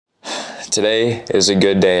Today is a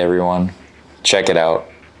good day, everyone. Check it out.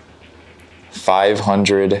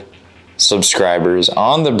 500 subscribers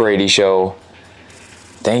on The Brady Show.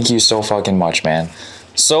 Thank you so fucking much, man.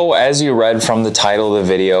 So, as you read from the title of the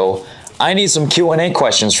video, I need some Q&A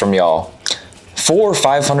questions from y'all. For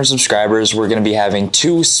 500 subscribers, we're going to be having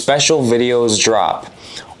 2 special videos drop.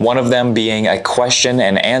 One of them being a question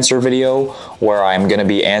and answer video where I'm going to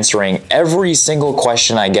be answering every single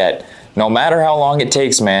question I get. No matter how long it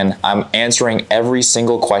takes, man, I'm answering every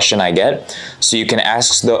single question I get. So you can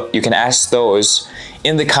ask those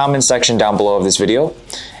in the comment section down below of this video.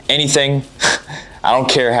 Anything, I don't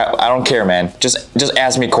care, man. Just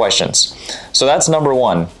ask me questions. So that's number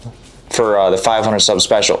 1 for the 500 sub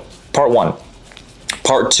special. Part 1.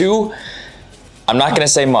 Part 2, I'm not gonna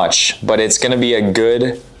say much, but it's gonna be a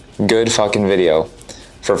good fucking video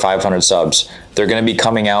for 500 subs. They're gonna be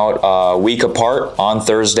coming out a week apart on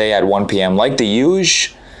Thursday at 1 p.m. like the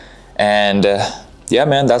usual. And yeah,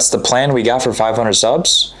 man, that's the plan we got for 500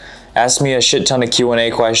 subs. Ask me a shit ton of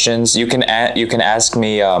Q&A questions. You can ask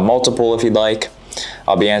me multiple if you'd like.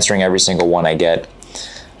 I'll be answering every single one I get.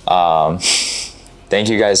 Thank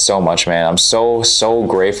you guys so much, man. I'm so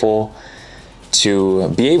grateful to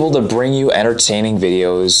be able to bring you entertaining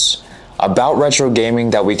videos about retro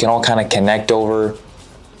gaming that we can all kind of connect over,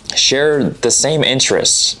 share the same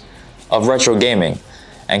interests of retro gaming,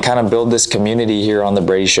 and kind of build this community here on The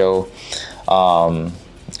Brady Show.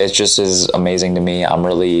 It just is amazing to me. I'm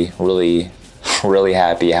really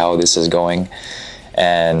happy how this is going,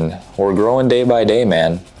 and we're growing day by day,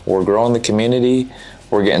 man. We're growing the community,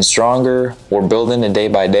 we're getting stronger, we're building it day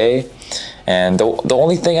by day. And the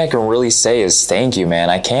only thing I can really say is thank you, man.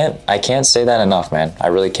 I can't say that enough, man. I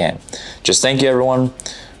really can't. Just thank you, everyone,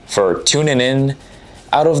 for tuning in.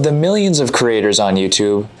 Out of the millions of creators on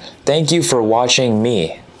YouTube, thank you for watching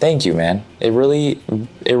me. Thank you, man. It really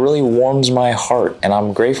warms my heart, and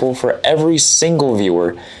I'm grateful for every single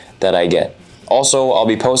viewer that I get. Also, I'll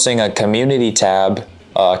be posting a community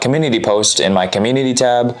post in my community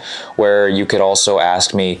tab, where you could also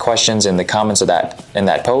ask me questions in the comments of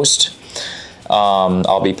that post.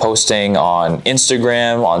 I'll be posting on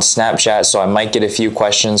Instagram, on Snapchat, so I might get a few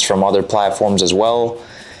questions from other platforms as well.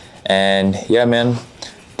 And yeah, man,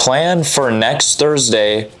 plan for next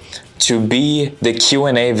Thursday to be the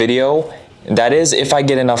Q&A video. That is if I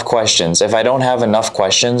get enough questions. If I don't have enough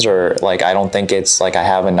questions, or like I don't think it's like I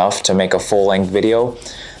have enough to make a full-length video,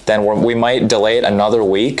 then we might delay it another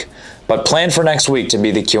week. But plan for next week to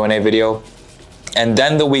be the Q&A video, and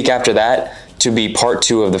then the week after that to be part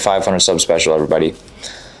 2 of the 500 sub special, everybody.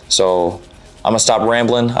 So I'm gonna stop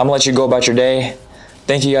rambling. I'm gonna let you go about your day.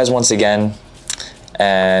 Thank you guys once again,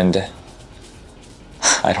 and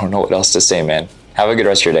I don't know what else to say, man. Have a good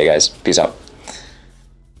rest of your day, guys. Peace out.